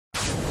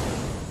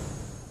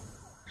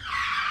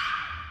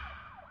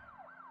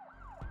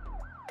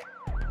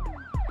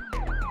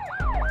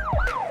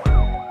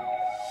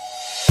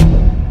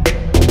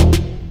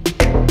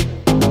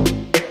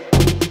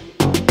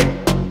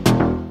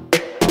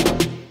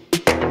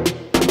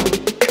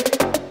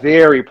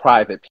very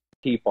private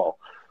people,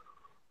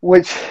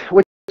 which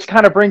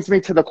kind of brings me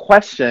to the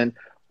question,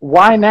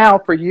 why now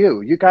for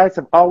you? You guys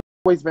have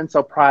always been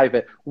so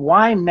private.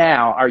 Why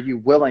now are you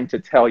willing to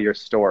tell your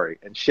story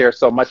and share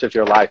so much of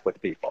your life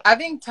with people? I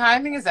think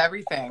timing is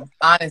everything,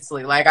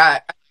 honestly.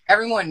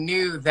 Everyone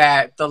knew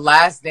that The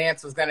Last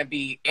Dance was going to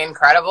be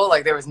incredible.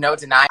 Like, there was no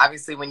denying.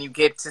 Obviously, when you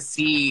get to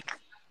see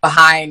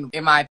behind,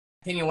 in my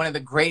opinion, one of the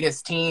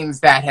greatest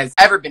teams that has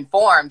ever been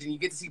formed, and you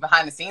get to see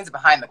behind the scenes,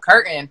 behind the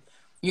curtain,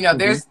 you know,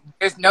 there's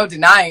no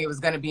denying it was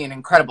going to be an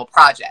incredible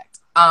project.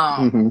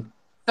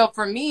 So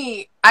for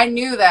me, I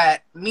knew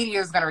that media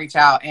was going to reach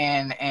out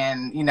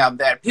and you know,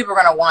 that people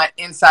are going to want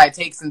inside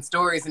takes and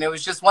stories. And it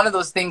was just one of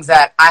those things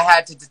that I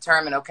had to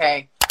determine,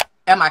 okay,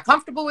 am I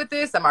comfortable with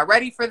this? Am I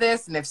ready for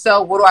this? And if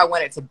so, what do I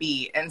want it to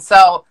be? And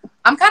so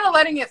I'm kind of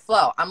letting it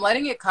flow. I'm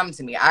letting it come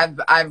to me.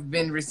 I've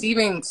been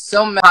receiving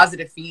so much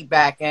positive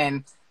feedback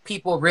and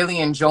people really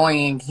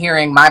enjoying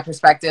hearing my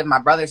perspective, my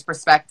brother's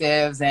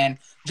perspectives, and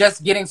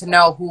just getting to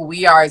know who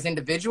we are as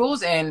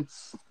individuals. And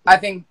I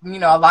think, you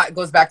know, a lot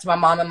goes back to my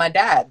mom and my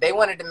dad. They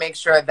wanted to make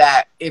sure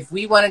that if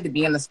we wanted to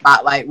be in the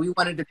spotlight, we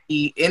wanted to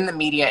be in the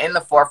media, in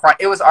the forefront,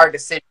 it was our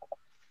decision.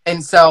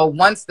 And so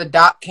once the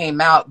doc came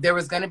out, there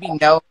was going to be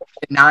no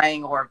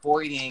denying or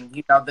avoiding,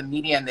 you know, the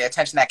media and the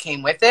attention that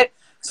came with it.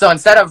 So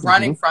instead of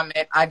running from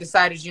it, I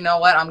decided, you know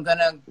what, I'm going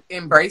to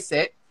embrace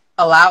it,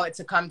 allow it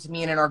to come to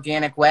me in an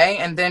organic way,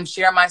 and then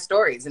share my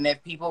stories. And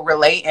if people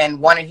relate and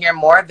want to hear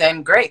more,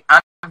 then great.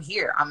 I'm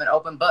here. I'm an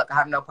open book. I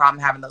have no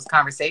problem having those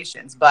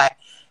conversations. But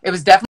it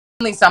was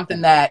definitely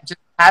something that just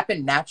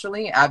happened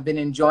naturally. I've been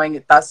enjoying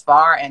it thus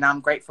far, and I'm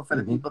grateful for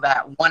the people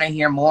that want to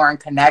hear more and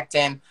connect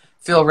and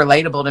feel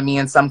relatable to me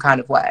in some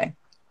kind of way.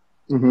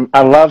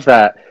 I love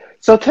that.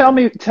 So tell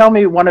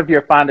me one of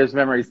your fondest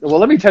memories. Well,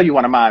 let me tell you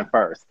one of mine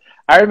first.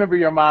 I remember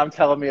your mom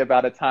telling me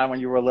about a time when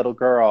you were a little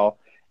girl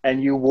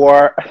and you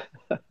wore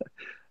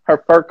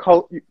her fur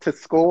coat to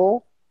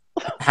school.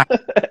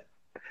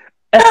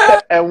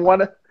 and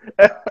one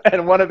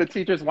of the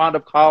teachers wound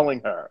up calling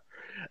her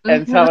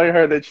and telling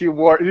her that you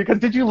wore, because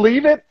did you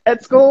leave it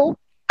at school?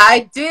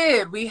 I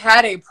did. We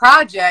had a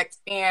project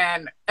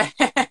and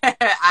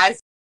I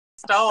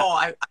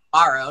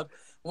borrowed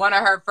one of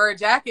her fur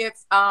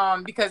jackets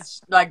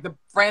because like the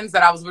friends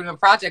that I was doing the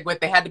project with,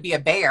 they had to be a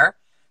bear.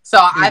 So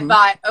I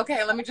thought,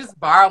 okay, let me just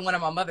borrow one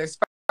of my mother's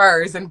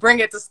furs and bring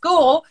it to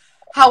school.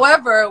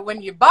 However,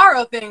 when you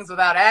borrow things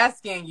without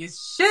asking, you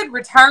should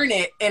return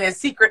it in a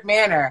secret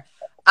manner.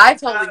 I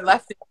totally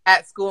left it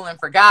at school and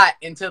forgot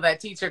until that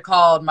teacher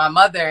called my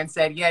mother and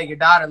said, yeah, your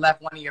daughter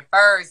left one of your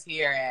furs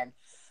here.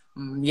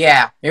 And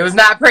yeah, it was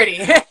not pretty.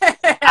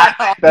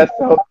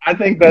 I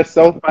think that's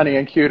so funny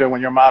and cute. And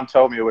when your mom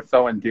told me, it was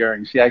so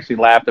endearing. She actually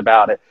laughed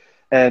about it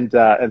and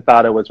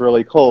thought it was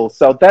really cool.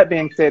 So that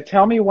being said,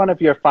 tell me one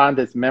of your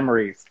fondest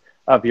memories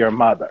of your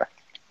mother.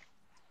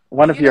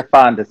 One of your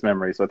fondest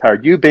memories with her.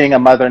 You being a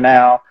mother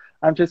now,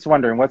 I'm just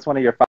wondering, what's one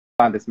of your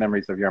fondest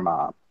memories of your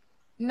mom?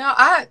 No,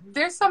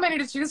 there's so many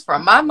to choose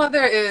from. My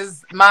mother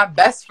is my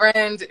best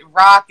friend,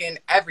 rock, and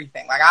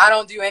everything. Like, I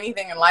don't do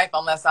anything in life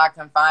unless I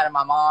confide in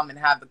my mom and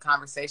have the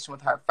conversation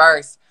with her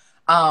first.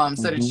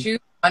 So to choose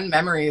one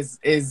memory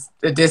is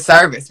a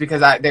disservice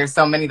because there's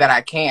so many that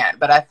I can't.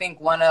 But I think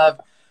one of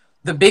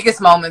the biggest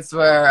moments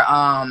were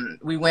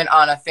we went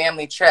on a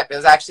family trip. It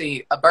was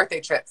actually a birthday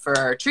trip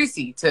for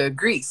Tracy to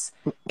Greece.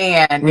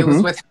 And it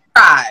was with her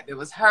tribe. It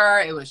was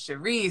her, it was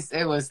Sharice,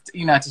 it was,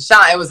 you know,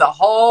 Tashawn. It was a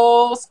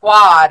whole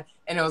squad.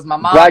 And it was my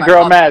mom. Black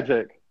Girl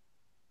Magic.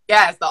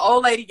 Yes, the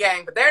old lady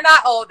gang. But they're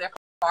not old. They're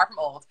far from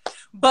old.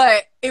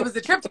 But it was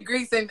a trip to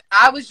Greece. And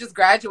I was just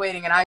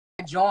graduating. And I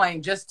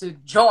joined just to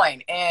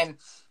join. And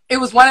it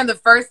was one of the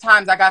first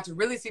times I got to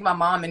really see my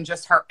mom in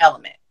just her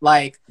element.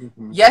 Like,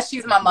 yes,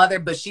 she's my mother,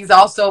 but she's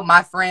also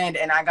my friend.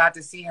 And I got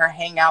to see her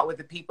hang out with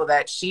the people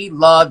that she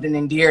loved and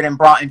endeared and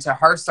brought into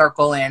her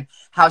circle, and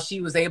how she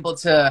was able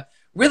to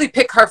really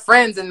pick her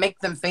friends and make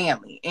them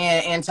family,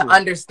 and to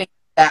understand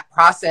that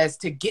process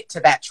to get to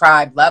that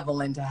tribe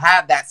level and to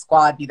have that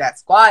squad be that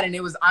squad. And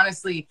it was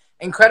honestly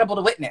incredible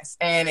to witness.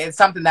 And it's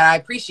something that I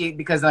appreciate,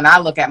 because when I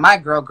look at my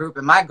girl group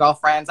and my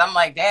girlfriends, I'm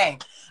like, dang,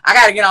 I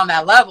got to get on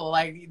that level.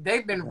 Like,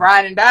 they've been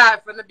ride and die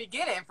from the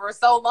beginning for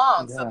so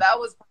long. So that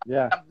was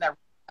something that really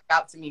stuck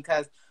out to me,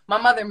 because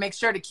my mother makes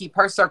sure to keep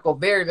her circle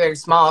very, very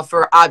small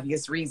for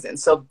obvious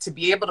reasons. So to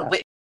be able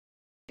to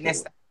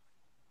witness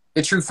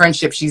the true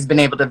friendship she's been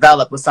able to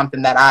develop was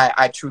something that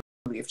I truly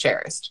have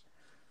cherished.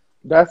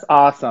 That's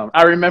awesome.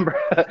 I remember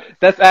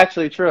that's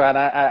actually true. And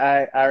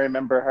I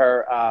remember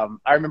her.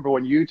 I remember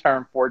when you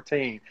turned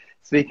 14,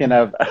 speaking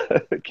of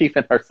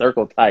keeping her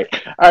circle tight.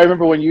 I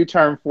remember when you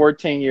turned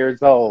 14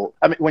 years old.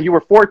 I mean, when you were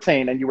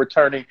 14 and you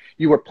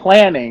were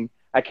planning,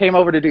 I came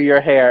over to do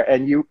your hair,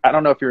 and I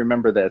don't know if you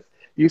remember this.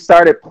 You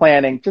started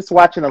planning, just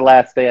watching The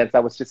Last Dance. I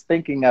was just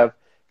thinking of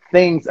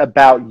things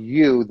about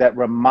you that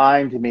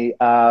remind me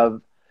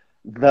of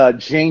the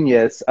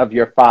genius of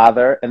your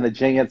father and the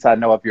genius I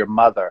know of your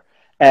mother.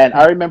 And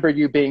I remember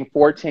you being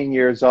 14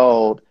 years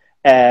old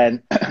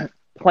and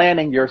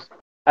planning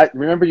I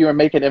remember you were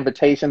making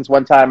invitations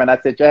one time, and I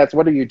said, Jazz,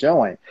 what are you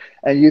doing?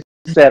 And you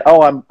said,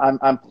 oh,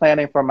 I'm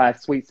planning for my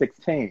Sweet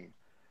 16.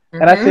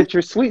 And I Mm-hmm. said,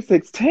 your Sweet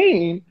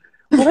 16?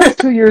 Well,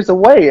 that's 2 years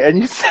away. And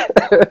you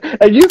said,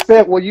 and you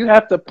said, well, you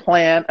have to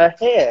plan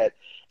ahead.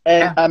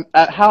 And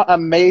Yeah. how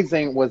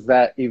amazing was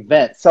that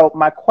event? So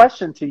my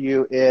question to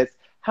you is,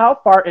 how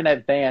far in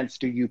advance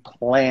do you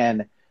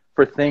plan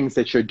for things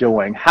that you're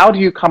doing? How do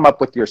you come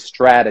up with your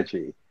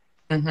strategy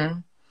Mm-hmm.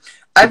 to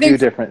I do think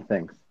different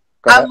things?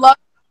 Go I ahead. love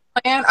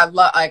plan. I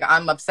love, like,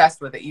 I'm obsessed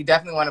with it. You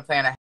definitely want to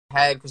plan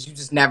ahead because you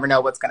just never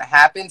know what's going to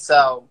happen.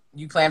 So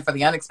you plan for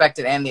the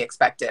unexpected and the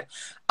expected.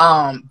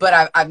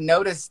 But I've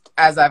noticed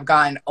as I've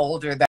gotten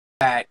older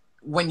that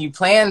when you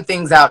plan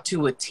things out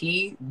to a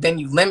T, then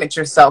you limit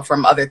yourself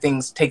from other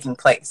things taking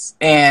place.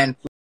 And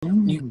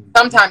you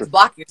sometimes Interesting.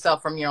 block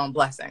yourself from your own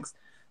blessings.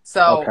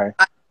 So Okay.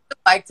 I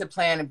like to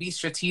plan and be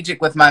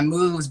strategic with my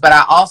moves, but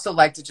I also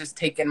like to just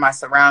take in my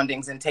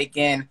surroundings and take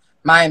in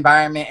my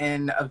environment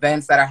and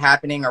events that are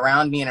happening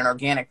around me in an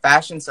organic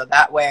fashion. So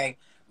that way,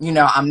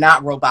 I'm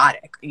not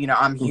robotic.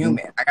 I'm Hmm.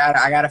 human.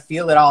 I gotta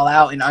feel it all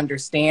out and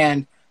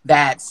understand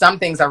that some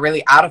things are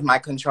really out of my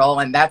control,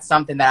 and that's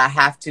something that I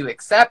have to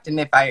accept. And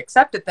if I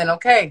accept it, then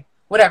okay,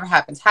 whatever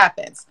happens,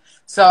 happens.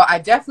 So I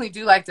definitely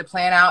do like to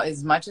plan out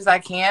as much as I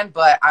can,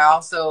 but I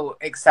also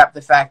accept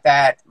the fact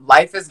that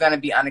life is going to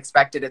be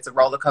unexpected. It's a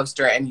roller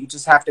coaster, and you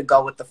just have to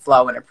go with the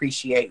flow and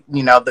appreciate,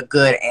 the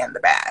good and the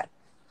bad.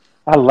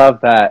 I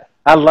love that.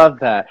 I love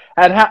that.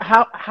 And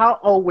how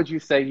old would you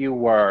say you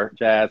were,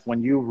 Jazz,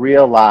 when you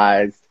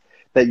realized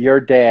that your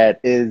dad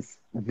is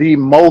the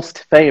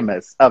most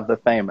famous of the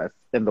famous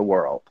in the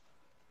world?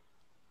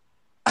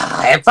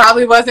 It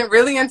probably wasn't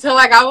really until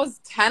like I was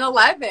 10,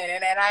 11,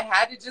 and I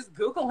had to just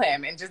Google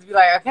him and just be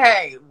like,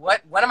 okay,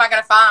 what am I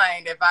going to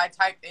find if I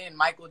typed in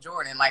Michael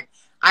Jordan? Like,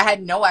 I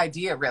had no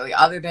idea really,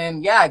 other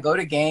than, yeah, I go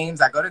to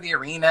games, I go to the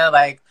arena,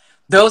 like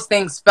those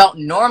things felt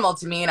normal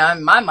to me. And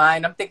in my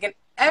mind, I'm thinking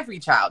every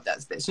child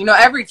does this.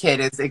 Every kid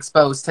is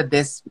exposed to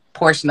this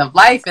portion of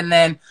life. And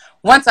then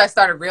once I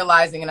started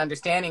realizing and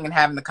understanding and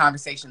having the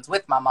conversations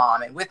with my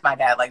mom and with my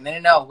dad, like, no, no,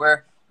 no,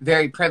 we're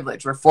very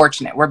privileged. We're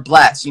fortunate. We're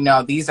blessed.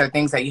 These are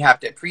things that you have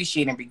to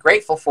appreciate and be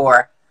grateful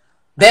for.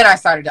 Then I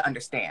started to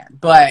understand.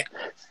 But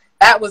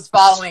that was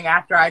following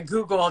after I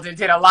Googled and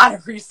did a lot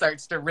of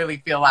research to really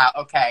feel out,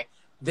 okay,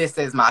 this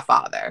is my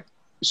father.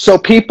 So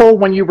people,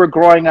 when you were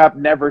growing up,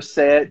 never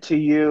said to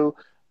you,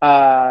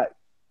 "Oh,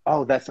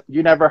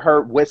 you never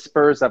heard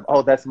whispers of,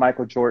 oh, that's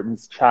Michael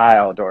Jordan's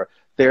child, or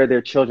they're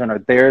their children, or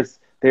there's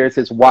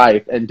his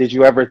wife." And did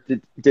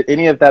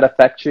any of that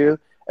affect you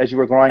as you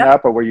were growing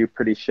up, or were you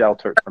pretty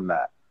sheltered from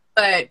that?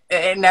 But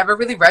it never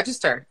really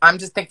registered. I'm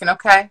just thinking,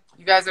 okay,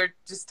 you guys are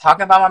just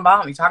talking about my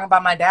mom. You're talking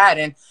about my dad.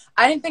 And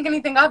I didn't think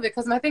anything of it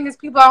because my thing is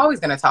people are always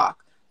going to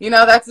talk.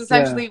 That's Yeah,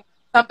 essentially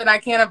something I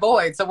can't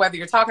avoid. So whether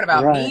you're talking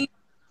about right. me,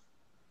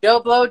 Joe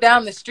Blow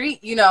down the street,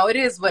 it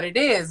is what it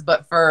is.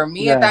 But for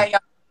me at Yeah. that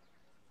young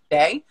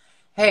day,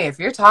 hey, if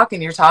you're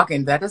talking, you're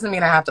talking. That doesn't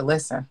mean I have to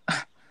listen.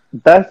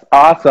 That's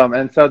awesome.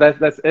 And so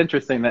that's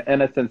interesting, the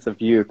innocence of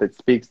youth. It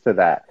speaks to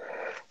that.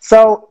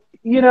 So,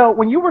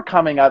 when you were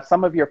coming up,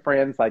 some of your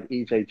friends like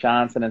EJ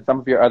Johnson and some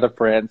of your other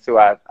friends who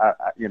I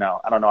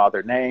don't know all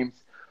their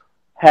names,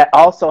 had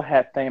also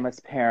had famous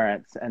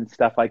parents and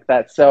stuff like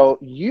that. So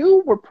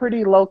you were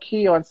pretty low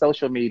key on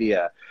social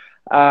media.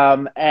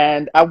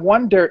 And I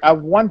wondered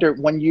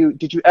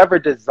did you ever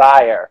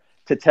desire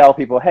to tell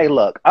people, hey,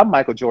 look, I'm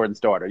Michael Jordan's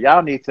daughter.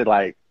 Y'all need to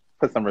like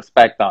put some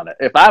respect on it.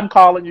 If I'm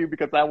calling you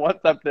because I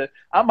want something,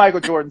 I'm Michael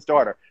Jordan's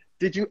daughter.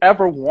 Did you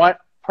ever want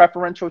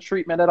preferential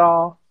treatment at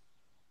all?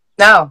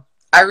 No,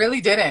 I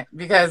really didn't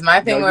because my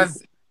No, thing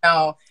was,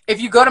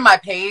 if you go to my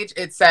page,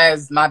 it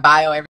says my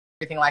bio,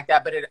 everything like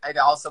that, but it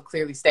also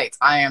clearly states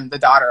I am the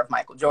daughter of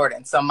Michael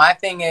Jordan. So my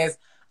thing is,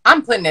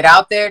 I'm putting it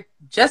out there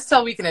just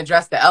so we can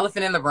address the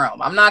elephant in the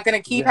room. I'm not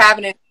going to keep yeah.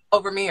 having it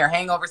over me or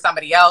hang over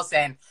somebody else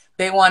and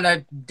they want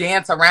to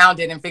dance around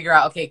it and figure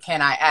out, okay,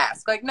 can I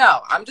ask? Like,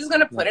 no, I'm just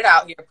going to Yeah. put it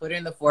out here, put it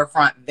in the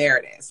forefront. There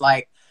it is.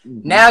 Like, Hmm.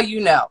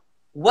 now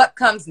what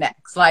comes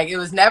next. Like, it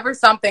was never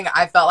something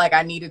I felt like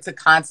I needed to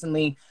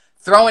constantly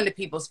throw into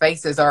people's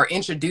faces or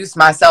introduce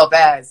myself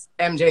as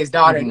MJ's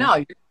daughter. Hmm. No,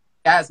 you're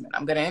Jasmine.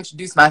 I'm going to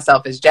introduce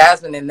myself as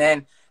Jasmine, and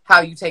then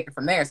how you take it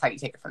from there is how you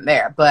take it from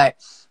there. But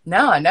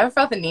no, I never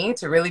felt the need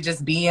to really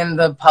just be in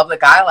the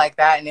public eye like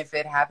that. And if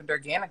it happened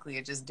organically,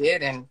 it just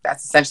did. And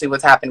that's essentially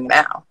what's happening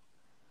now.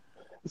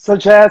 So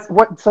Jazz,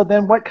 what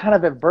kind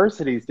of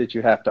adversities did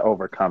you have to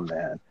overcome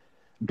then?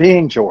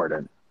 Being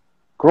Jordan,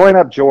 growing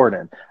up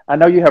Jordan. I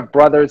know you have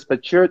brothers,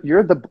 but you're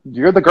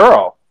the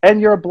girl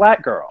and you're a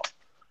black girl.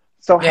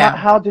 So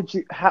Yeah.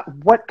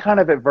 what kind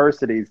of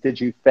adversities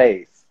did you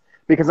face?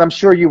 Because I'm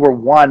sure you were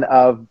one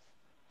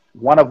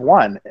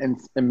in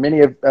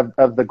many of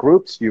the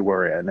groups you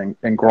were in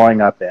and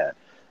growing up in,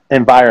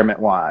 environment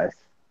wise.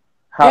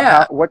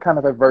 Yeah. What kind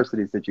of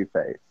adversities did you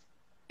face?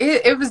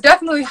 It was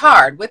definitely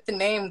hard. With the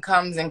name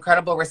comes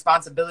incredible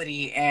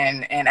responsibility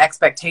and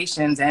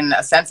expectations and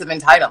a sense of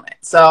entitlement.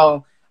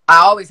 So I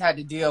always had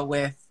to deal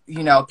with,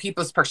 you know,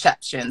 people's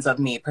perceptions of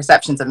me,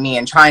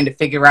 and trying to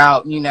figure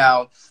out, you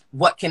know,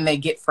 what can they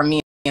get from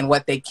me and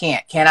what they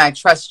can't. Can I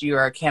trust you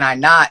or can I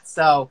not?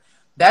 So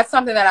that's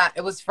something that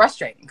it was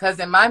frustrating because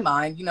in my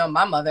mind, you know,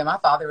 my mother and my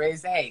father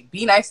raised, hey,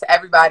 be nice to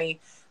everybody,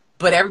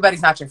 but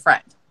everybody's not your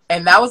friend.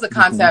 And that was a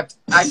concept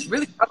I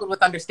really struggled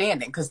with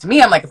understanding because to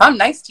me, I'm like, if I'm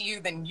nice to you,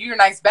 then you're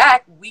nice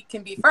back. We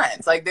can be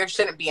friends. Like there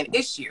shouldn't be an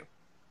issue.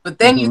 But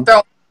then you throw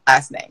in the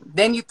last name.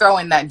 Then you throw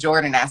in that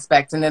Jordan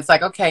aspect. And it's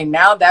like, okay,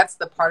 now that's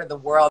the part of the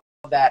world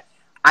that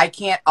I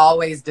can't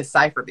always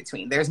decipher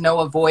between. There's no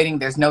avoiding.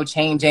 There's no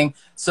changing.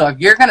 So if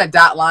you're going to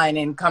dot line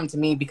and come to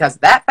me because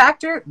of that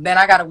factor, then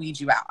I got to weed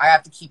you out. I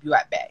have to keep you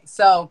at bay.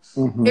 So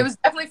it was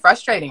definitely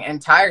frustrating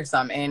and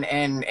tiresome and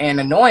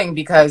annoying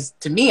because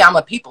to me, I'm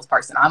a people's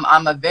person.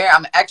 I'm an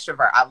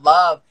extrovert. I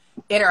love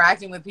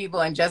interacting with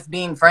people and just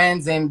being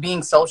friends and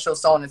being social,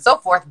 so on and so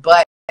forth.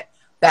 But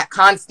that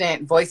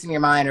constant voice in your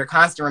mind or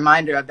constant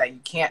reminder of that you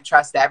can't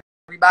trust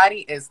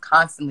everybody is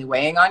constantly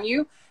weighing on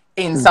you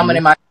in someone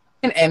in my,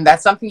 and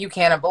that's something you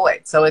can't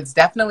avoid. So it's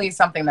definitely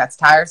something that's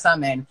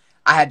tiresome. And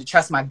I had to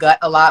trust my gut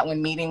a lot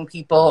when meeting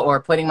people or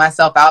putting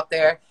myself out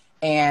there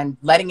and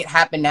letting it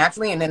happen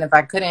naturally. And then if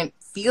I couldn't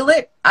feel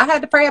it, I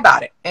had to pray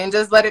about it and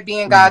just let it be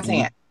in God's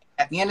hand.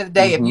 At the end of the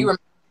day, if you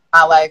remember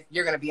my life,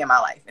 you're going to be in my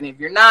life. And if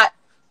you're not,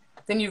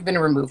 then you've been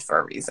removed for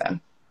a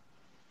reason.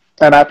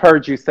 And I've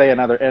heard you say in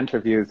other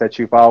interviews that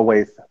you've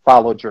always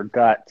followed your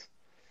gut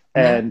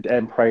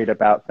and prayed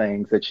about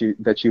things that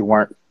you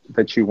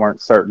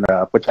weren't certain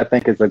of, which I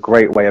think is a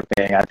great way of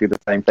being. I do the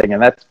same thing,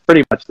 and that's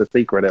pretty much the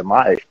secret in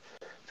life,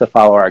 to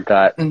follow our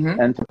gut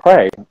and to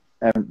pray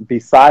and be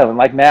silent.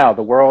 Like now,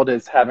 the world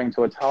is having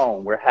to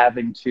atone. We're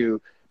having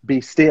to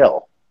be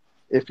still,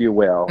 if you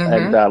will,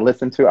 and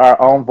listen to our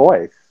own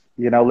voice.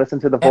 You know, listen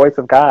to the voice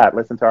of God.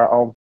 Listen to our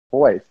own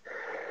voice.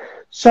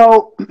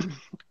 So,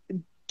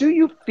 do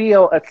you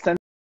feel a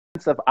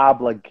sense of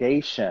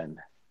obligation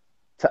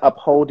to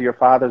uphold your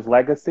father's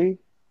legacy?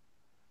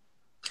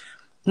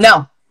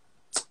 No,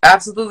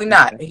 absolutely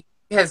not. He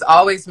has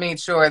always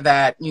made sure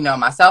that, you know,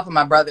 myself and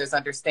my brothers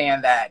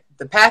understand that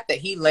the path that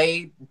he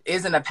laid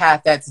isn't a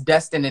path that's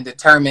destined and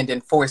determined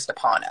and forced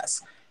upon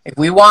us. If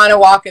we want to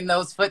walk in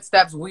those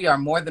footsteps, we are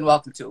more than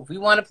welcome to. If we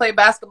want to play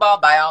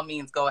basketball, by all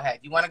means, go ahead.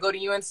 You want to go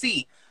to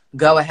UNC?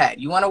 Go ahead.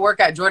 You want to work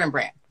at Jordan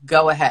Brand?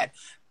 Go ahead.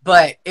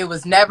 But it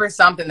was never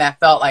something that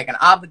felt like an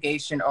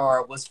obligation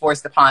or was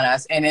forced upon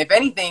us. And if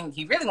anything,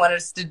 he really wanted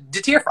us to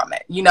deter from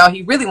it. You know,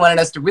 he really wanted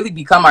us to really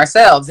become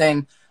ourselves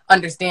and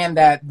understand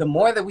that the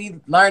more that we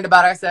learned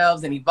about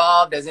ourselves and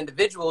evolved as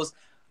individuals,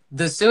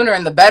 the sooner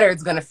and the better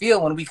it's going to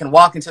feel when we can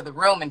walk into the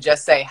room and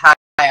just say, hi,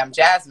 I'm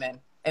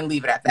Jasmine, and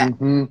leave it at that.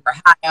 Or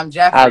hi, I'm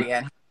Jeffrey,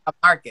 and I'm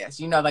Marcus.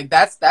 You know, like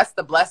that's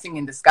the blessing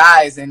in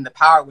disguise and the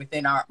power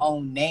within our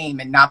own name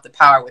and not the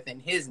power within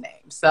his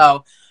name.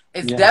 So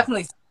it's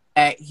definitely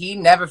he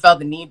never felt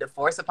the need to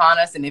force upon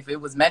us. And if it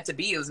was meant to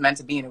be, it was meant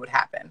to be, and it would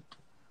happen.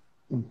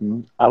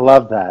 I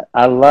love that.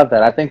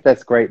 I think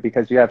that's great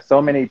because you have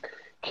so many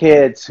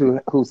kids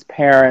whose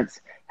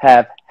parents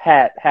have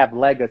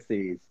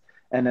legacies.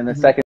 And in the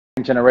second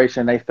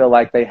generation, they feel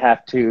like they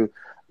have to,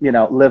 you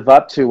know, live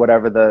up to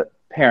whatever the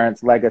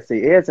parents'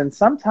 legacy is. And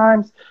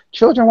sometimes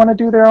children want to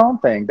do their own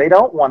thing. They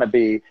don't want to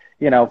be,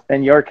 you know,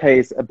 in your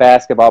case, a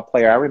basketball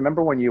player. I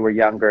remember when you were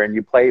younger and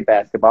you played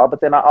basketball, but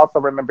then I also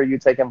remember you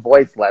taking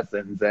voice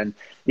lessons and,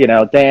 you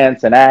know,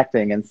 dance and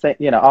acting and,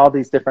 you know, all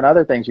these different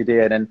other things you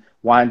did, and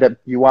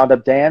you wound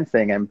up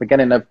dancing and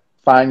beginning to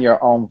find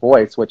your own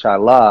voice, which I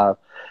love.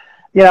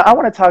 You know, I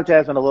want to talk,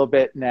 Jasmine, a little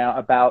bit now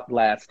about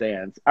Last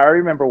Dance. I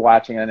remember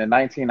watching it in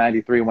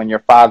 1993 when your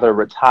father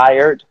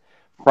retired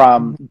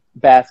from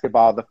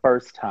basketball the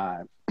first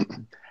time.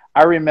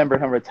 I remember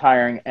him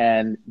retiring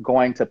and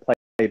going to play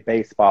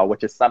baseball,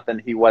 which is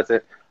something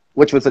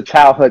which was a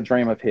childhood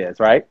dream of his,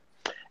 right?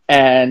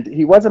 And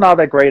he wasn't all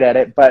that great at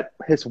it, but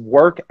his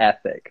work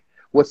ethic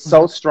was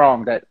so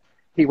strong that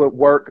he would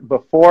work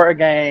before a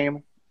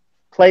game,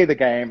 play the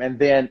game, and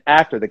then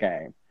after the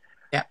game.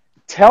 Yeah.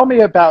 Tell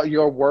me about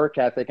your work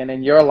ethic and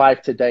in your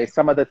life today,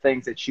 some of the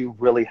things that you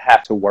really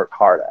have to work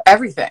hard at.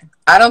 Everything.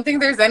 I don't think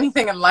there's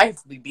anything in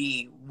life to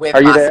be with.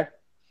 Are you there?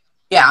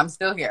 Yeah, I'm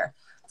still here.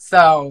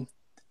 So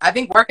I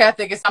think work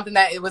ethic is something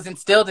that it was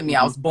instilled in me.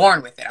 I was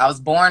born with it. I was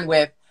born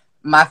with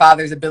my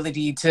father's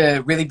ability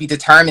to really be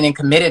determined and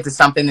committed to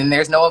something, and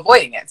there's no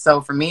avoiding it.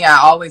 So for me, I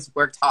always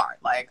worked hard.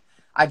 Like,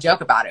 I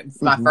joke about it.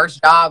 My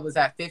first job was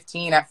at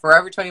 15 at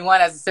Forever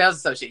 21 as a sales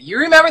associate. You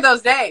remember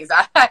those days?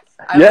 I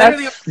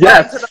literally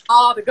went to the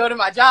mall to go to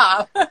my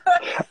job.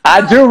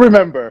 I do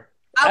remember.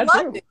 I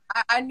loved it.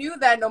 I knew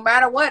that no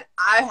matter what,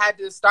 I had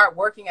to start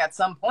working at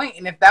some point.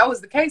 And if that was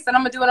the case, then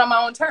I'm going to do it on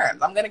my own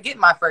terms. I'm going to get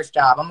my first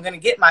job. I'm going to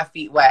get my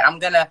feet wet. I'm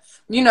going to,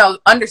 you know,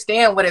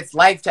 understand what it's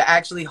like to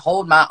actually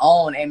hold my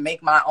own and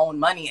make my own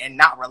money and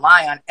not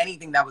rely on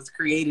anything that was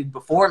created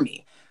before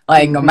me.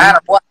 Like, no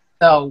matter what.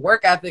 So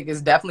work ethic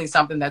is definitely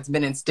something that's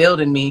been instilled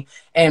in me.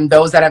 And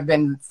those that have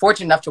been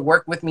fortunate enough to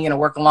work with me and to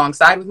work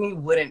alongside with me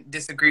wouldn't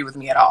disagree with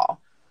me at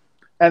all.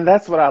 And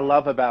that's what I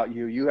love about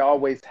you. You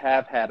always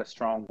have had a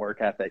strong work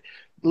ethic.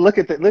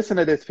 Listen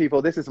to this,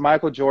 people. This is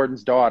Michael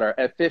Jordan's daughter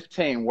at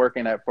 15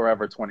 working at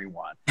Forever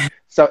 21.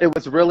 So it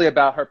was really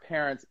about her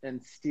parents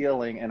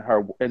instilling in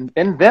her,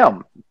 in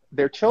them,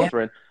 their Yeah,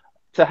 children,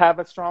 to have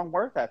a strong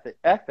work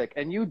ethic.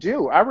 And you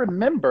do. I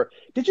remember,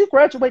 did you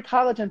graduate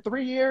college in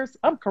 3 years?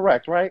 I'm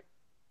correct, right?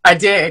 I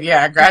did.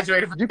 Yeah, I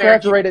graduated from You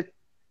Syracuse. graduated.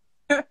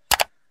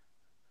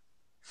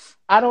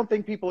 I don't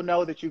think people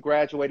know that you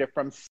graduated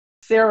from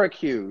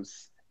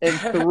Syracuse in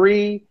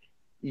 3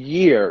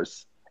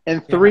 years. In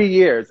Yeah, 3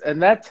 years.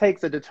 And that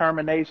takes a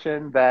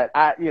determination that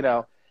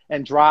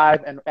and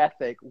drive and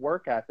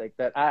work ethic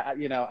that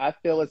I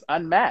feel is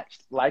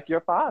unmatched, like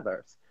your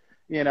father's.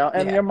 And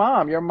yeah. your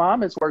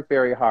mom has worked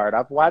very hard.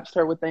 I've watched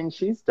her with things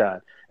she's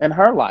done in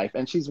her life,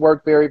 and she's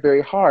worked very,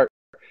 very hard.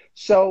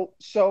 So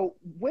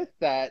with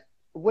that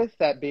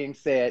being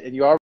said, and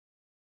you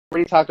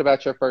already talked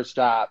about your first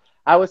job,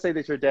 I would say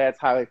that your dad's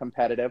highly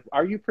competitive.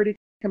 Are you pretty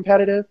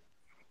competitive?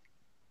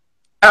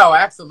 Oh,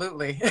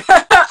 absolutely.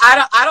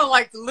 I don't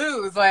like to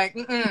lose. Like,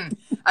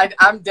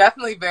 I'm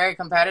definitely very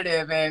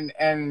competitive,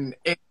 and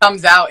it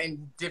comes out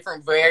in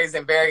different ways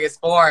and various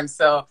forms.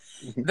 So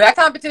that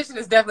competition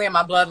is definitely in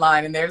my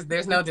bloodline, and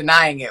there's no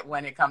denying it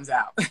when it comes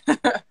out.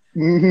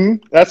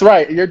 That's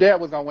right. Your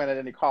dad was gonna win at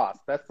any cost.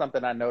 That's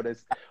something I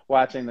noticed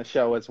watching the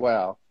show as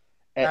well.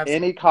 At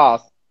Absolutely. any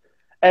cost,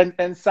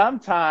 and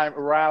sometimes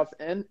arouse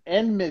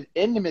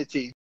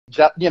enmity,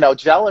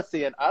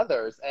 jealousy in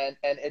others, and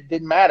it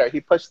didn't matter.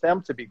 He pushed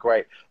them to be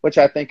great, which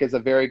I think is a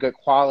very good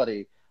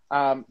quality.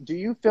 Do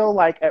you feel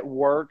like at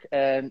work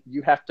and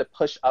you have to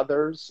push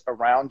others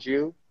around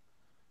you?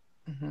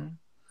 hmm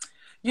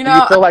You Do you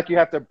know, feel like you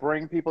have to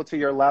bring people to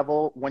your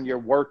level when you're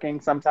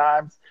working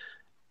sometimes?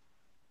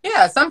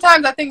 yeah,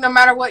 sometimes I think no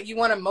matter what, you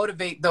want to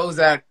motivate those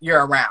that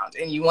you're around,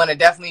 and you want to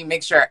definitely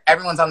make sure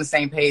everyone's on the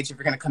same page if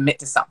you're going to commit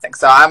to something.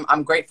 So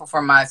I'm grateful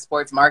for my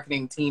sports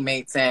marketing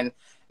teammates and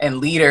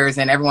leaders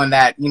and everyone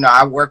that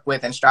I work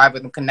with and strive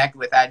with and connect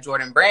with at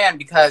Jordan Brand,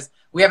 because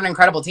we have an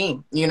incredible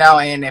team.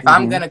 And if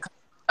I'm Hmm. going to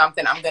commit to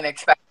something, I'm going to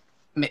expect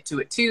to commit to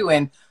it too,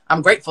 and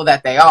I'm grateful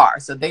that they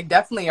are. So they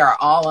definitely are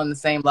all on the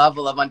same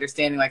level of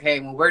understanding, like, hey,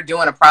 when we're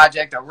doing a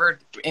project or we're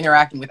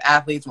interacting with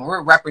athletes, when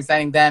we're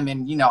representing them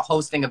and,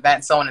 hosting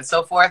events, so on and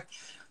so forth,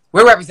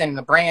 we're representing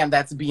a brand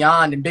that's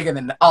beyond and bigger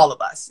than all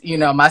of us,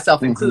 myself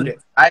Hmm. included.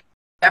 I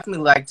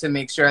definitely like to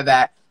make sure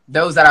that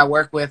those that I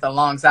work with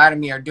alongside of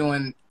me are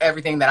doing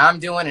everything that I'm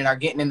doing and are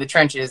getting in the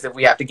trenches if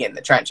we have to get in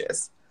the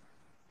trenches.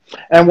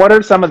 And what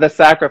are some of the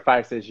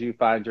sacrifices you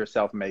find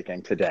yourself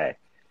making today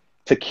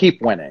to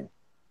keep winning?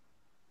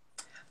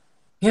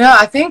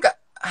 I think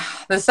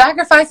the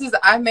sacrifices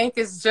I make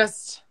is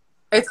just,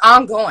 it's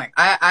ongoing.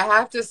 I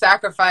have to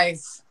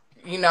sacrifice,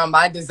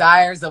 my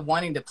desires of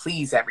wanting to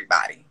please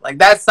everybody. Like,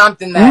 that's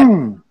something that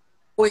Mm. I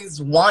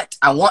always want.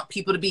 I want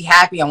people to be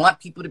happy. I want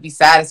people to be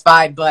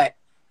satisfied, but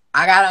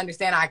I got to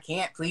understand I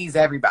can't please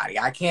everybody.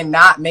 I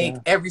cannot make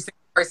Yeah. every single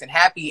person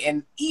happy.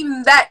 And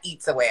even that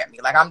eats away at me.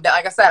 Like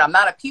I said, I'm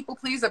not a people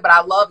pleaser, but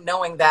I love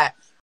knowing that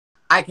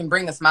I can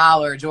bring a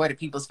smile or a joy to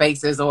people's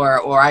faces,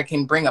 or I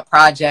can bring a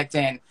project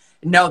and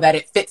know that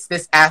it fits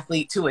this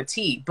athlete to a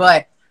T.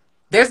 But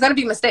there's going to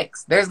be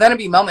mistakes. There's going to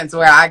be moments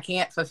where I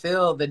can't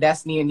fulfill the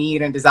destiny and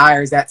need and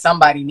desires that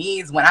somebody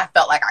needs when I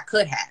felt like I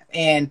could have.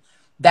 And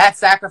that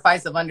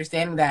sacrifice of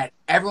understanding that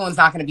everyone's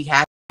not going to be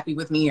happy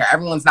with me, or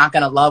everyone's not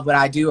going to love what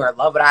I do or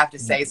love what I have to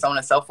say, so on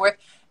and so forth,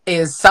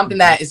 is something Hmm.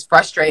 that is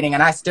frustrating,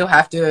 and I still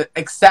have to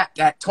accept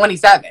at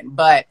 27.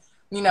 But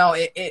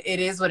it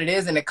is what it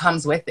is, and it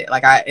comes with it.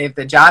 Like, if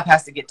the job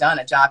has to get done,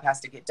 a job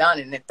has to get done.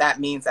 And if that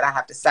means that I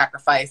have to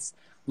sacrifice,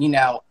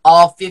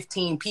 all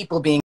 15 people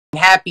being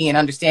happy and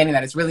understanding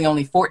that it's really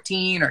only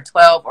 14 or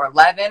 12 or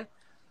 11,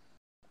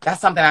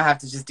 that's something I have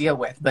to just deal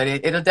with. But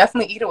it'll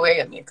definitely eat away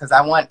at me, because I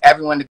want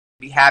everyone to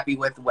be happy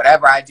with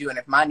whatever I do. And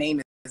if my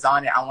name is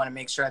on it, I want to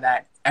make sure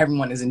that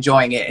everyone is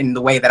enjoying it in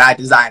the way that I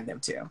designed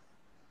them to.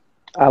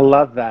 I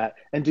love that.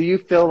 And do you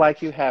feel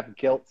like you have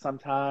guilt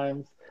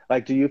sometimes?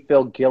 Like, do you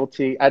feel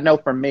guilty? I know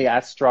for me, I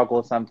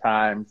struggle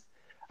sometimes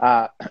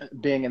uh,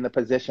 being in the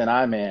position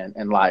I'm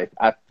in life.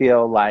 I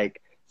feel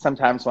like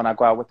sometimes when I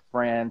go out with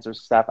friends or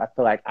stuff, I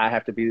feel like I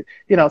have to be,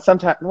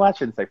 sometimes, well, I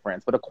shouldn't say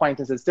friends, but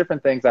acquaintances,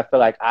 different things. I feel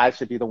like I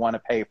should be the one to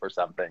pay for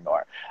something,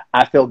 or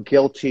I feel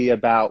guilty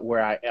about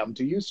where I am.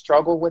 Do you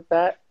struggle with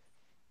that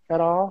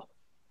at all?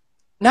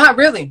 Not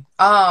really.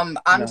 I'm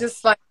No.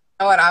 just like,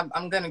 what,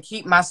 I'm going to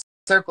keep my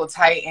circle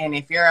tight. And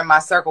if you're in my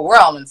circle, we're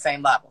all in the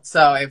same level.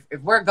 So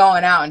if we're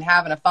going out and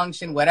having a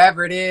function,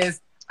 whatever it is,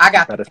 I You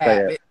got the better say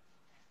tab. it.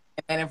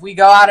 And if we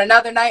go out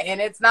another night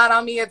and it's not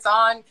on me, it's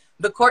on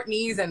the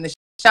Courtneys and the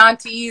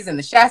Shanties and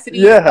the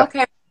Chastities. Yeah.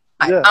 Okay,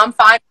 fine. Yeah. I'm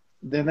fine.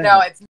 Then name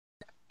it. It's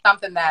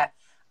something that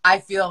I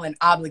feel an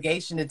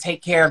obligation to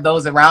take care of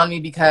those around me,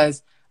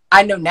 because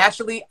I know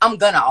naturally I'm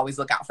going to always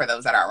look out for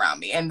those that are around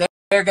me. And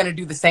they're going to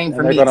do the same for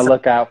And they're me. going to So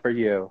look out for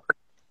you.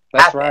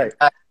 That's happen. right.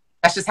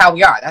 That's just how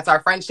we are. That's our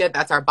friendship.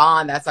 That's our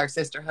bond. That's our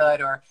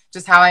sisterhood, or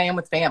just how I am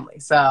with family.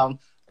 So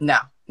no,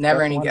 never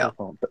That's any guilt.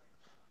 wonderful.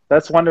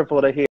 That's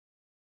wonderful to hear.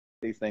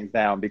 these things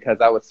down because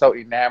I was so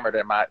enamored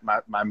and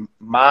my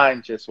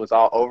mind just was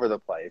all over the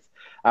place.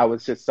 I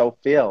was just so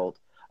filled.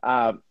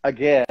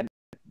 Again,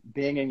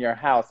 being in your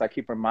house, I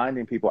keep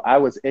reminding people I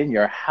was in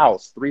your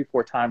house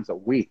 3-4 times a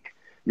week.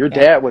 Your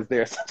dad was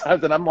there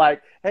sometimes, and I'm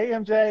like, hey,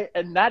 MJ,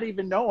 and not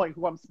even knowing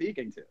who I'm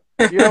speaking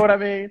to. You know what I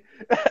mean?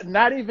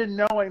 Not even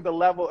knowing the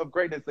level of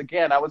greatness.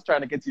 Again, I was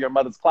trying to get to your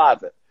mother's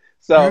closet.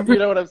 So, you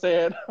know what I'm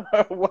saying?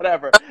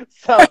 Whatever.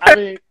 So, I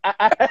mean,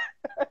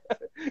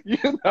 you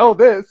know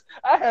this.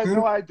 I had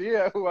no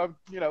idea who I'm,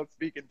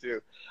 speaking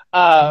to.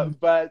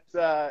 But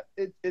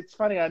it's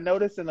funny. I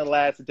noticed in The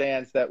Last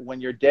Dance that when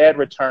your dad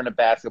returned to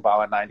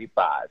basketball in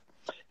 '95,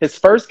 his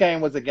first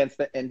game was against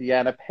the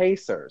Indiana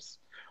Pacers,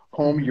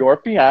 whom your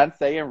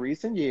fiance in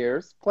recent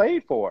years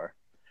played for.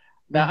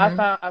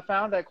 Now, I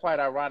found that quite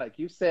ironic.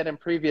 You said in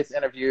previous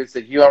interviews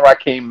that you and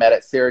Rakeem met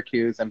at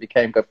Syracuse and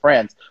became good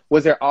friends.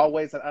 Was there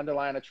always an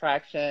underlying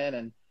attraction,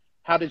 and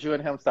how did you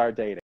and him start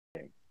dating?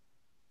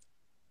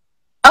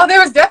 Oh,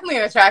 there was definitely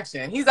an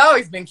attraction. He's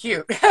always been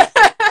cute.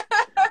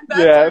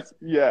 Yes.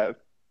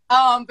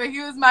 But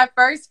he was my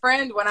first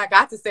friend when I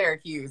got to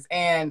Syracuse,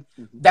 and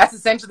that's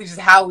essentially just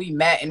how we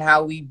met and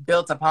how we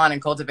built upon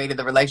and cultivated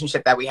the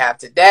relationship that we have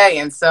today.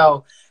 And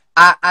so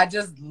I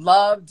just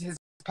loved his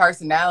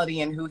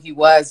personality and who he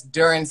was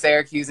during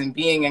Syracuse and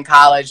being in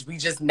college. We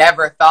just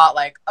never thought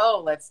like,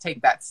 oh, let's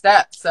take that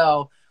step.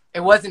 So it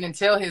wasn't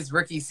until his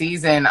rookie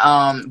season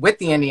with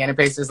the Indiana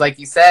Pacers, like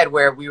you said,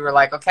 where we were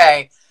like,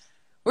 okay,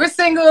 we're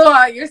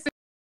single, you're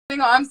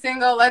single, I'm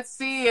single. Let's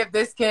see if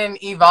this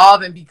can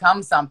evolve and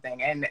become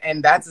something.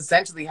 And that's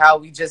essentially how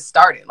we just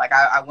started. Like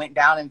I went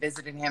down and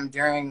visited him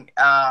during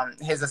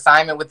his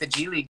assignment with the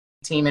G League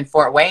team in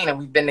Fort Wayne, and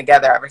we've been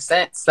together ever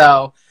since.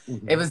 So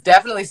it was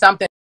definitely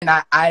something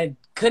I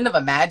couldn't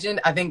have imagined.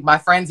 I think my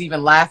friends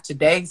even laugh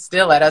today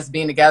still at us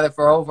being together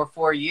for over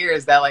 4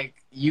 years that like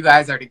you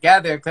guys are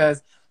together,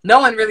 because no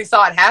one really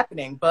saw it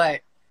happening.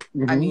 But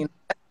I mean,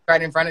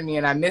 right in front of me,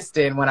 and I missed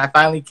it. And when I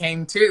finally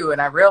came to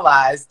and I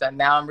realized that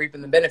now I'm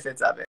reaping the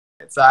benefits of it.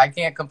 So I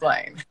can't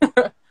complain.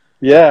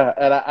 Yeah,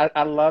 and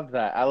I love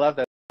that. I love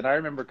that. And I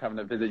remember coming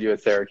to visit you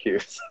at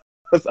Syracuse.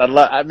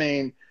 I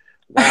mean,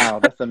 wow,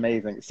 that's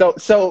amazing.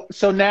 So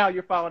now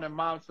you're following in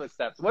mom's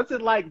footsteps. What's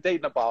it like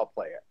dating a ball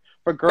player?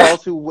 For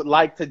girls who would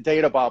like to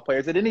date a ball player,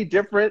 is it any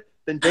different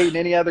than dating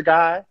any other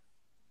guy?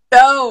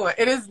 No,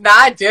 it is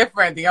not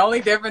different. The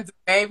only difference is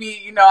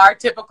maybe, our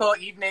typical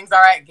evenings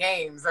are at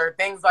games or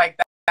things like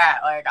that.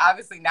 Like,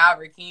 obviously now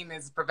Rakeem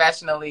is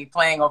professionally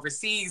playing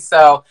overseas,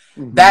 so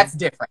that's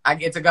different. I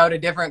get to go to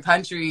different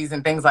countries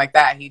and things like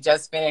that. He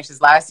just finished.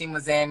 His last team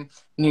was in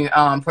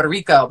Puerto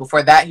Rico.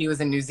 Before that, he was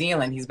in New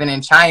Zealand. He's been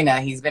in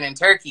China. He's been in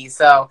Turkey.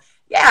 So,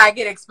 yeah, I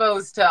get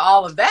exposed to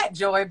all of that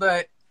joy,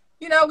 but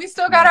we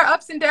still got our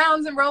ups and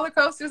downs and roller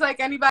coasters like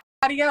anybody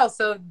else.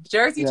 So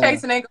jersey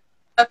chasing ain't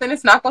nothing.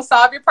 It's not going to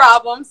solve your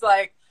problems.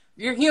 Like,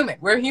 you're human.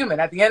 We're human.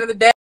 At the end of the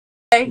day,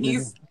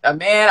 he's a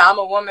man, I'm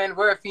a woman,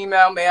 we're a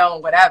female, male,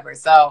 and whatever.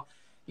 So,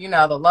 the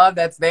love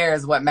that's there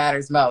is what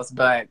matters most.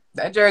 But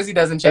that jersey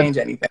doesn't change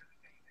anything.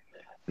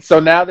 So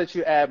now that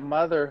you add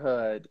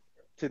motherhood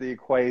to the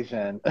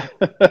equation,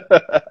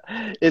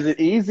 is it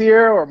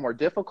easier or more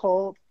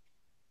difficult?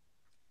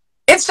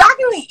 It's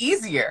shockingly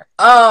easier.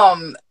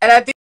 And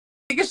I think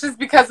it's just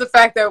because of the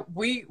fact that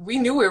we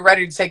knew we were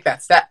ready to take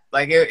that step.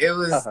 Like it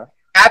was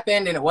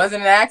happened, and it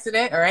wasn't an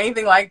accident or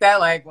anything like that.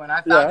 Like when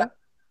I found out,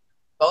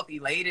 both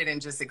elated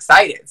and just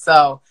excited.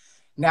 So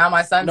now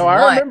my son's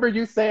I remember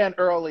you saying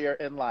earlier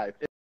in life,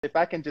 if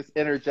I can just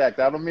interject,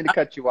 I don't mean to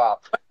cut you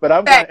off, but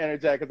I'm going to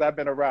interject because I've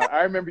been around.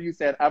 I remember you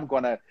saying,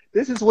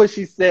 this is what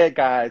she said,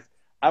 guys.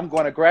 I'm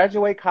going to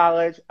graduate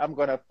college. I'm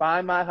going to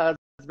find my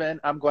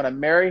husband. I'm going to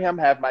marry him,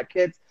 have my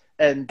kids,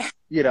 and,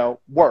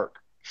 work.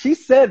 She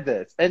said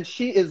this, and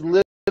she is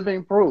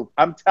living proof.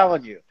 I'm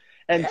telling you.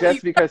 And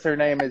just because her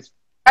name is,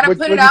 what'd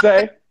you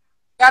say?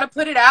 You got to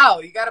put it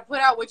out. You got to put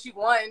out what you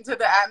want into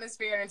the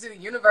atmosphere and into the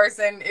universe,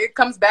 and it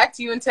comes back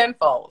to you in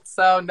tenfold.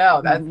 So,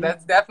 no,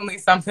 that's definitely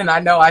something I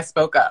know I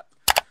spoke up.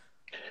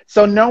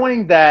 So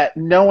knowing that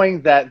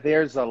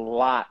there's a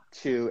lot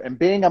to, and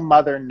being a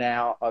mother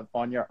now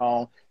on your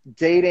own,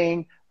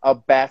 dating a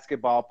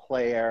basketball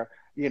player,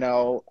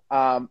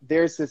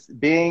 there's this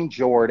being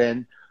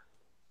Jordan.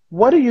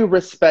 What do you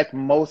respect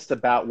most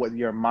about what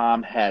your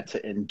mom had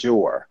to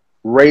endure?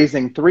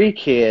 Raising 3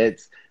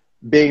 kids,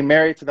 being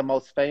married to the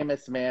most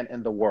famous man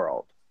in the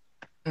world.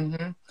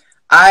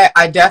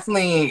 I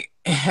definitely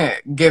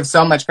give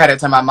so much credit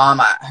to my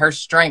mom. Her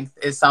strength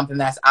is something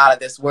that's out of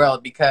this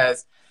world,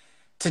 because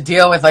to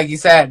deal with, like you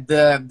said,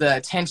 the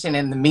attention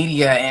and the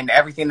media and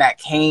everything that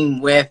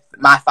came with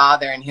my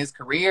father and his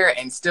career,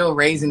 and still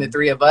raising the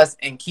 3 of us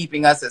and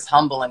keeping us as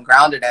humble and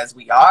grounded as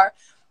we are,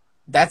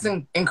 that's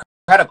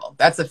incredible.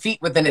 That's a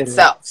feat within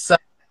itself. So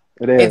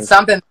it's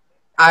something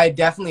I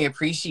definitely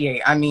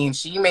appreciate. I mean,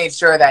 she made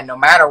sure that no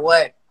matter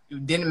what,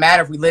 it didn't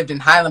matter if we lived in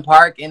Highland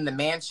Park, in the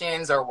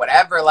mansions or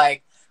whatever,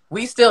 like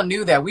we still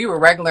knew that we were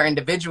regular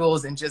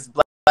individuals and just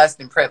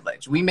blessed and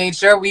privileged. We made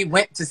sure we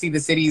went to see the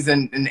cities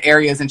and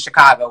areas in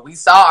Chicago. We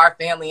saw our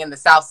family in the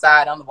South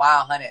Side on the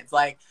Wild Hunnets.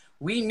 Like,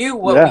 we knew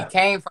what we Yeah.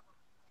 came from,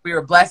 we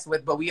were blessed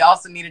with, but we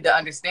also needed to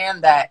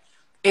understand that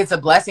it's a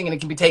blessing and it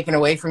can be taken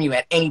away from you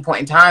at any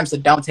point in time. So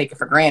don't take it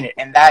for granted.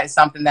 And that is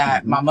something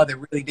that Hmm. my mother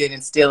really did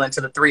instill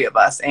into the three of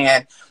us.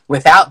 And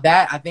without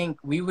that, I think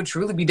we would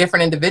truly be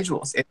different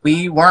individuals. If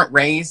we weren't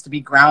raised to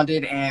be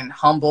grounded and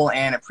humble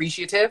and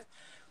appreciative,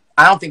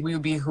 I don't think we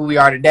would be who we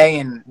are today.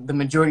 And the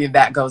majority of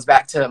that goes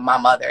back to my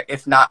mother,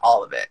 if not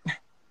all of it.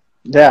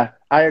 Yeah,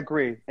 I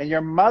agree. And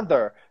your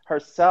mother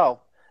herself,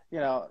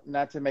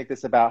 not to make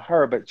this about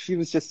her, but she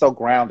was just so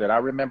grounded. I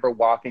remember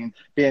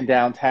being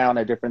downtown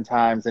at different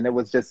times, and it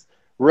was just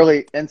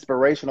really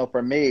inspirational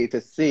for me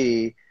to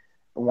see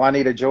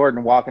Juanita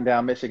Jordan walking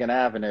down Michigan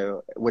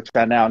Avenue, which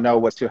I now know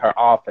was to her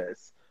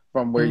office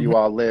from where Mm-hmm. you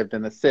all lived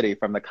in the city,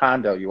 from the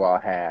condo you all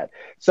had.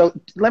 So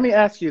let me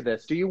ask you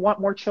this. Do you want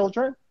more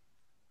children?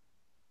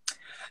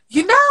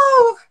 You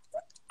know,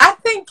 I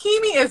think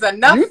Kimi is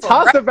enough You for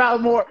talked right.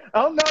 about more.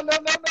 Oh, no, no, no,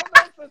 no,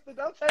 no, sister.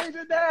 Don't change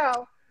it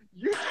now.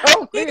 You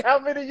told He's me how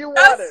many you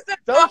wanted. just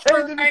Don't enough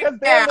change for it right because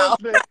they're now.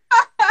 listening.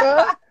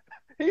 Huh?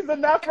 He's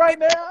enough right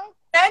now?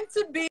 Meant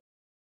to be.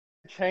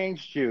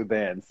 Changed you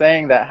then,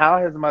 saying that how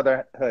has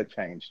motherhood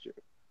changed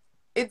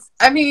you?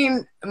 I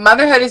mean,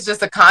 motherhood is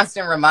just a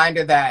constant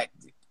reminder that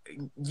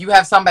you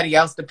have somebody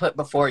else to put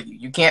before you.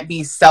 You can't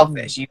be Mm,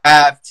 selfish. You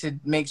have to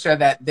make sure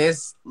that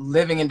this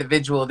living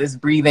individual, this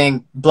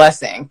breathing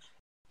blessing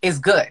is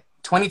good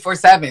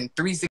 24/7,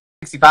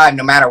 365,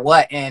 no matter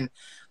what. And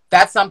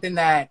that's something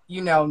that,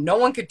 no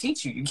one could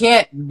teach you. You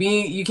can't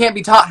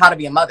be taught how to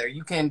be a mother.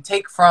 You can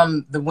take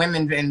from the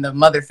women and the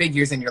mother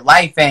figures in your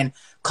life and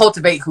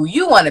cultivate who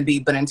you want to be.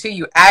 But until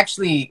you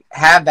actually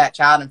have that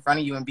child in front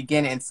of you and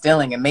begin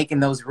instilling and making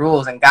those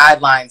rules and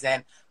guidelines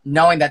and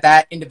knowing that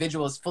that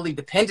individual is fully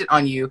dependent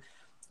on you,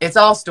 it's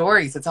all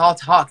stories, it's all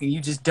talk, and you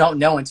just don't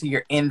know until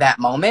you're in that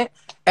moment.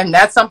 And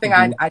that's something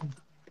I, hmm I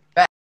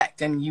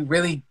respect, and you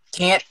really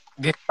can't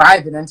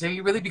describe it until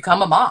you really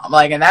become a mom.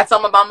 Like, and that's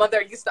something my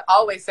mother used to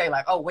always say,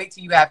 like, "Oh, wait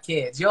till you have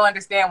kids. You'll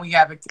understand when you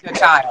have a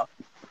child."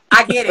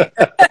 I get it.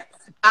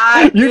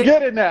 I You get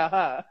get it now,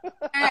 huh?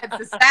 it.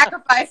 The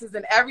sacrifices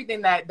and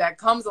everything that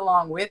comes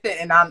along with it,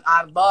 and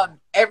I love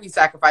every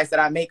sacrifice that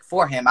I make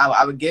for him.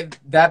 I would give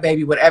that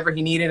baby whatever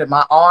he needed,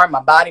 my arm,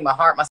 my body, my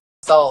heart, my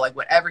soul, like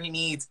whatever he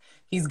needs,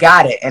 he's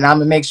got it, and I'm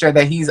gonna make sure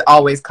that he's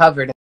always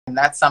covered. And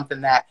that's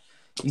something that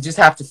you just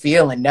have to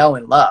feel and know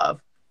and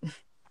love.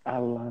 I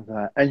love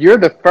that. And you're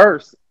the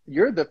first.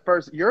 You're the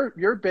first.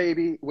 Your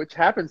baby, which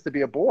happens to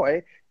be a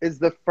boy, is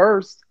the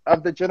first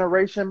of the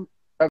generation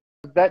of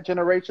that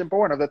generation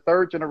born, of the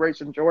third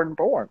generation Jordan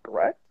born,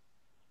 correct?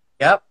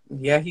 Yep,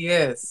 yeah, he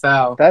is.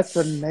 So That's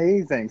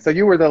amazing. So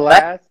you were the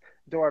let last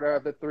daughter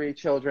of the three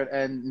children,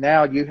 and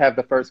now you have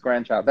the first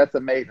grandchild. That's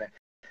amazing.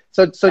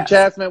 So yes.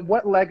 Jasmine,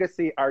 what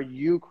legacy are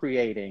you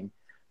creating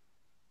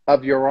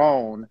of your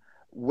own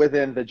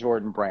within the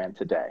Jordan brand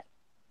today?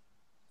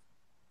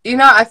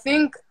 I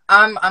think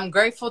I'm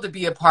grateful to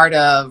be a part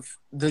of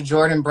the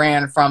Jordan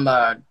brand from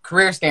a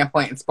career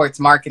standpoint in sports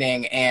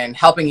marketing and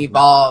helping Hmm.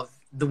 evolve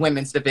the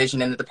women's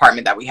division in the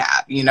department that we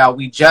have.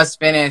 We just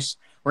finished.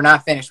 We're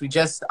not finished. We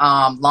just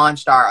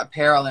launched our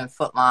apparel and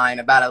foot line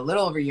about a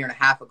little over a year and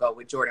a half ago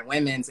with Jordan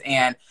Women's,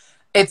 and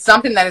it's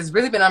something that has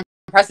really been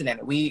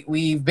unprecedented.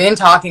 We've been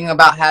talking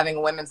about having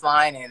a women's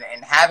line and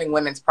having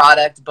women's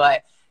product,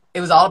 but it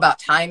was all about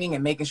timing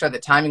and making sure the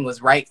timing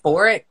was right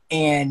for it.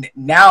 And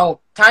now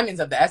timing's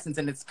of the essence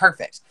and it's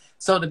perfect.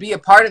 So to be a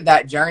part of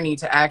that journey,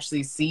 to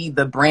actually see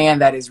the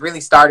brand that is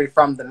really started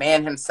from the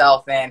man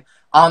himself and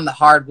on the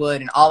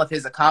hardwood and all of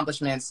his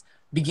accomplishments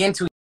begin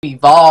to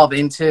evolve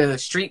into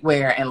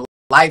streetwear and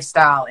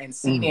lifestyle and Mm.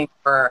 seating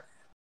for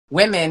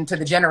women to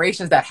the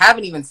generations that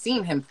haven't even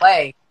seen him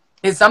play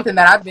is something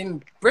that I've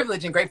been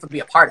privileged and grateful to be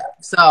a part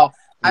of. So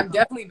I'm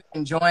definitely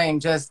enjoying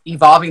just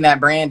evolving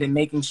that brand and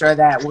making sure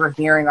that we're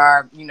hearing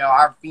our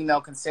female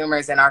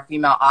consumers and our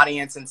female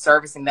audience and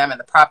servicing them in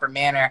the proper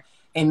manner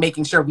and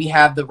making sure we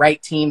have the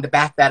right team to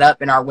back that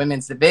up in our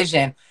women's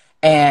division.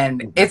 And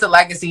Mhm. it's a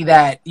legacy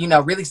that,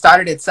 really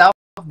started itself,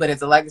 but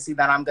it's a legacy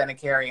that I'm going to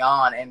carry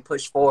on and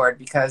push forward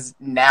because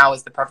now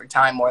is the perfect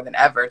time more than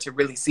ever to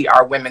really see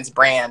our women's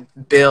brand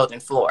build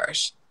and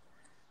flourish.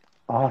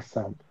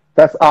 Awesome.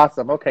 That's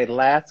awesome. Okay,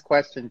 last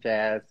question,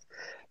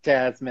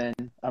 Jasmine.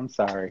 I'm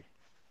sorry.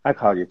 I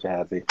call you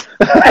Jazzy.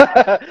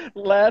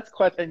 Last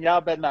question. Y'all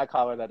better not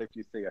call her that if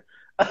you see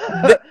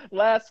her.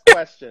 Last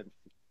question.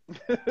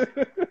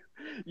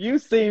 You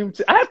seem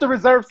to. I have to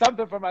reserve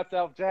something for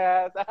myself,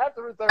 Jazz. I have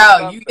to reserve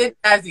Oh, you something.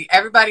 get Jazzy.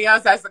 Everybody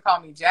else has to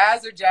call me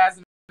Jazz or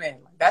Jasmine.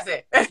 That's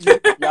it.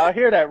 Y'all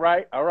hear that,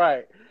 right? All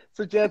right.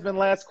 So, Jasmine,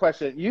 last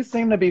question. You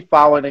seem to be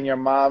following in your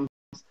mom's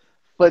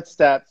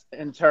footsteps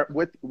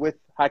with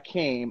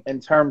Hakeem in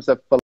terms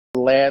of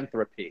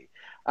philanthropy.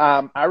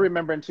 I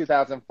remember in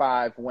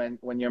 2005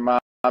 when your mom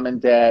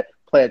and dad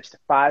pledged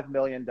 $5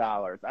 million.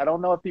 I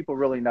don't know if people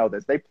really know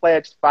this. They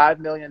pledged $5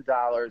 million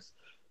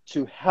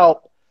to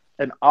help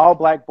an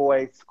all-black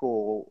boys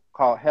school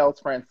called Hell's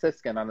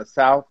Franciscan on the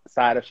south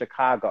side of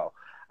Chicago.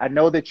 I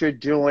know that you're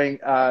doing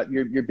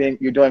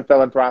you're doing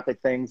philanthropic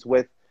things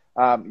with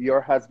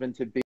your husband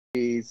to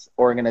be's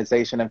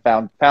organization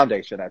and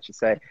foundation, I should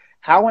say.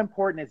 How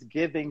important is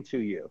giving to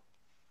you?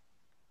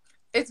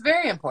 It's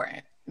very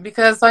important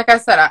because, like I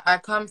said, I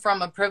come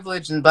from a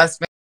privileged and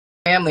blessed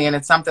family, and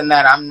it's something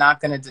that I'm not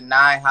going to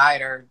deny,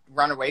 hide, or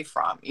run away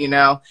from. You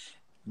know,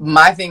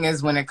 my thing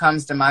is when it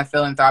comes to my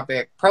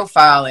philanthropic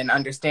profile and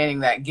understanding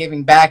that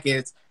giving back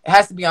it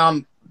has to be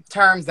on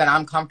terms that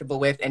I'm comfortable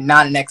with and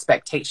not in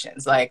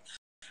expectations. Like,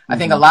 I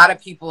think a lot of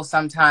people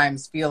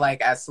sometimes feel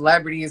like as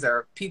celebrities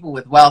or people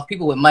with wealth,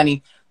 people with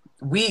money,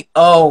 we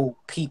owe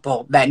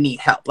people that need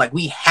help. Like,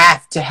 we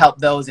have to help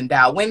those in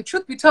doubt. When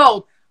truth be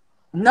told,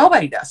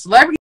 nobody does.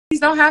 Celebrities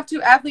don't have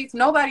to. Athletes,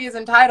 nobody is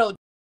entitled.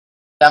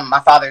 My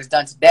father has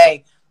done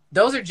today.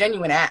 Those are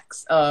genuine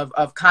acts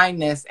of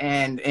kindness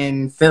and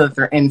in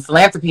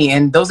philanthropy.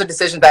 And those are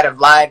decisions that have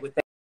lied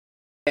within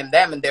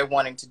them and they're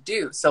wanting to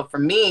do. So for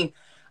me,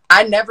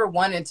 I never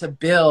wanted to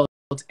build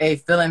a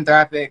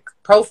philanthropic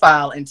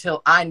profile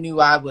until I knew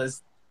I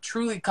was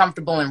truly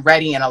comfortable and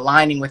ready and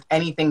aligning with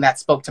anything that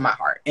spoke to my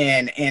heart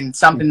and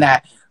something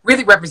that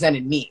really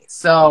represented me.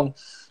 So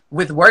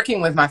with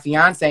working with my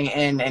fiance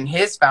and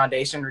his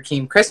foundation,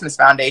 Rakeem Christmas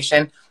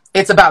Foundation,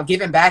 it's about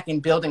giving back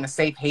and building a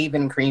safe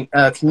haven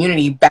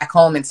community back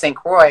home in St.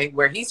 Croix,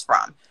 where he's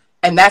from.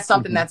 And that's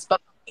something that spoke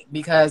to me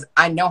because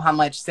I know how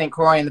much St.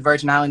 Croix and the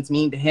Virgin Islands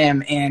mean to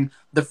him. And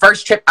the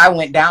first trip I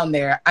went down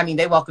there, I mean,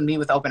 they welcomed me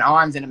with open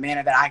arms in a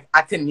manner that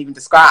I couldn't even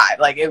describe.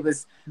 Like, it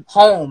was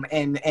home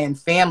and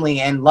family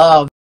and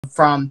love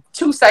from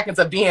 2 seconds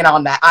of being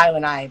on that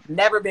island. I had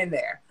never been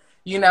there,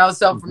 you know?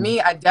 So for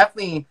me, I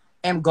definitely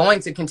am going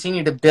to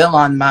continue to build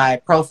on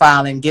my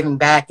profile and giving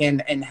back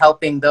and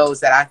helping those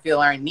that I feel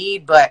are in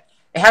need. But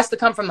it has to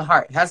come from the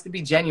heart. It has to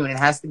be genuine. It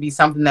has to be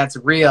something that's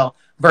real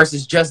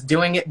versus just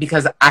doing it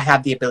because I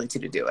have the ability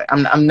to do it.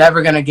 I'm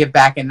never going to give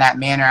back in that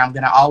manner. I'm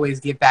going to always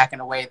give back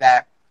in a way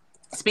that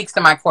speaks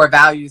to my core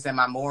values and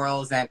my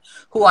morals and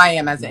who I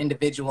am as an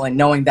individual, and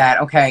knowing that,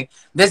 okay,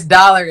 this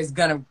dollar is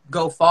going to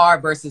go far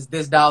versus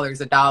this dollar is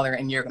a dollar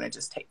and you're going to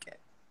just take it.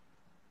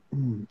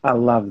 I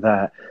love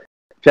that.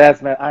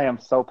 Jasmine, I am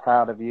so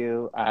proud of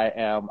you.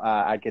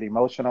 I get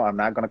emotional. I'm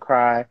not going to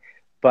cry,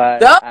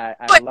 but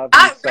I love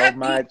you so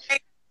much.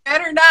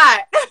 Better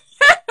not.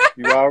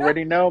 You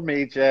already know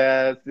me,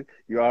 Jazz.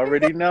 You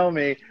already know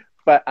me,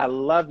 but I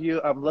love you.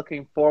 I'm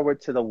looking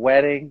forward to the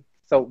wedding.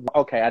 So,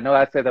 okay, I know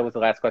I said that was the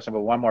last question,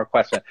 but one more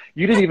question.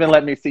 You didn't even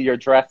let me see your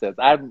dresses.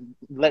 I'm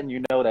letting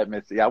you know that,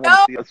 Missy. I want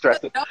to see your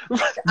dresses.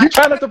 You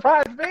trying to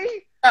surprise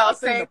me? I've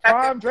seen the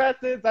prom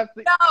dresses. I've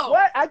seen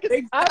what? I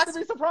have to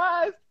be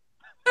surprised.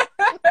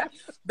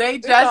 They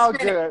just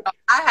good.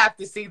 I have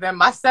to see them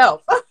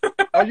myself.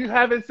 Oh, you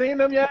haven't seen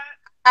them yet?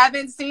 I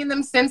haven't seen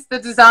them since the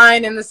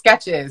design and the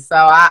sketches, so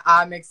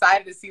I'm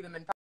excited to see them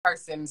in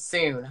person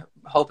soon,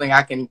 hoping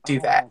I can do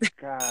that. Oh,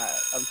 God,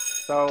 I'm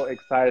so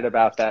excited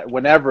about that.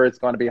 Whenever it's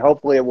going to be,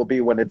 hopefully it will be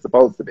when it's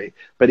supposed to be.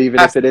 But even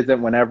if it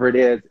isn't, whenever it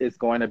is, it's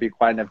going to be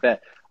quite an event.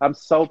 I'm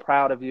so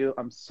proud of you.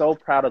 I'm so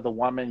proud of the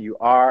woman you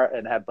are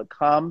and have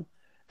become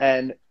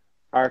and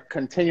are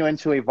continuing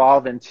to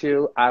evolve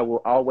into. I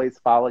will always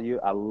follow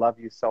you. I love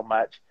you so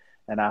much,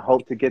 and I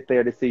hope to get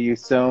there to see you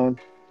soon.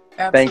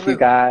 Absolutely. Thank you,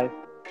 guys.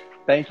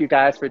 Thank you,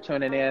 guys, for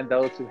tuning in,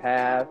 those who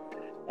have.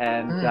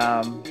 And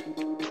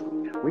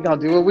we're going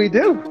to do what we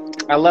do.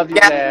 I love you,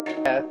 Dad.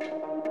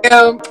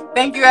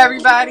 Thank you,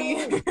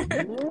 everybody.